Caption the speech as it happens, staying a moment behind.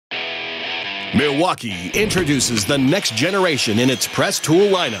Milwaukee introduces the next generation in its press tool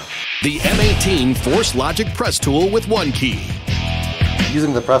lineup, the M18 Force Logic Press Tool with one key.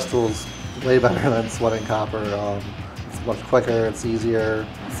 Using the press tool is way better than sweating copper. It's much quicker, it's easier,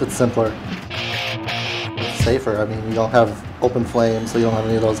 it's simpler. It's safer. I mean, you don't have open flames, so you don't have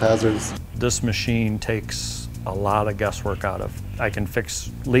any of those hazards. This machine takes a lot of guesswork out of. I can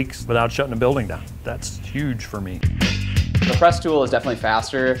fix leaks without shutting a building down. That's huge for me. The press tool is definitely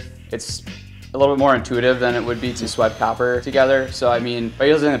faster. It's a little bit more intuitive than it would be to sweat copper together. So I mean, by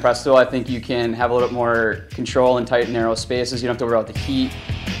using the press tool, I think you can have a little bit more control in tight and narrow spaces. You don't have to worry about the heat.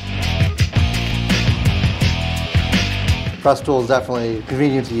 The press tool is definitely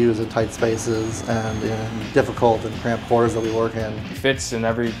convenient to use in tight spaces and in difficult and cramped quarters that we work in. It fits in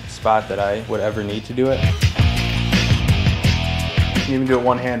every spot that I would ever need to do it. You can even do it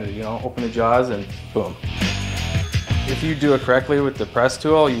one-handed, you know, open the jaws and boom. If you do it correctly with the press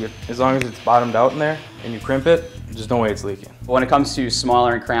tool, as long as it's bottomed out in there and you crimp it, there's no way it's leaking. When it comes to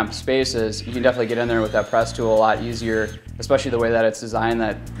smaller and cramped spaces, you can definitely get in there with that press tool a lot easier, especially the way that it's designed,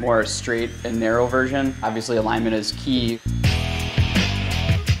 that more straight and narrow version. Obviously alignment is key.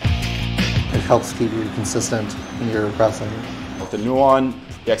 It helps keep you consistent in your pressing. With the new one,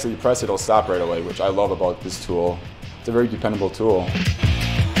 you actually press it, it'll stop right away, which I love about this tool. It's a very dependable tool.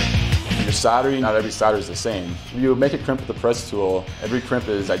 Your soldering, not every solder is the same. If you make a crimp with the press tool, every crimp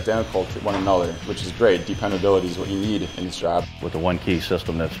is identical to one another, which is great. Dependability is what you need in this job. With the one key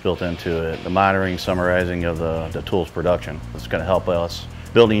system that's built into it, the monitoring, summarizing of the tool's production, it's going to help us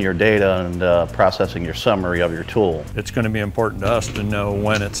building your data and processing your summary of your tool. It's going to be important to us to know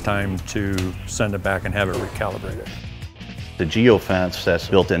when it's time to send it back and have it recalibrated. The geofence that's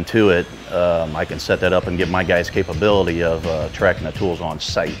built into it, I can set that up and give my guys capability of tracking the tools on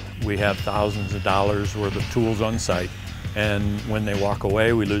site. We have thousands of dollars worth of tools on site, and when they walk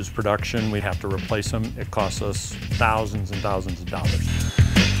away, we lose production, we have to replace them. It costs us thousands and thousands of dollars.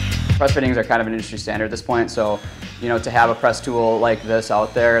 Press fittings are kind of an industry standard at this point, so you know, to have a press tool like this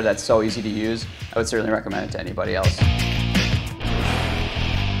out there that's so easy to use, I would certainly recommend it to anybody else.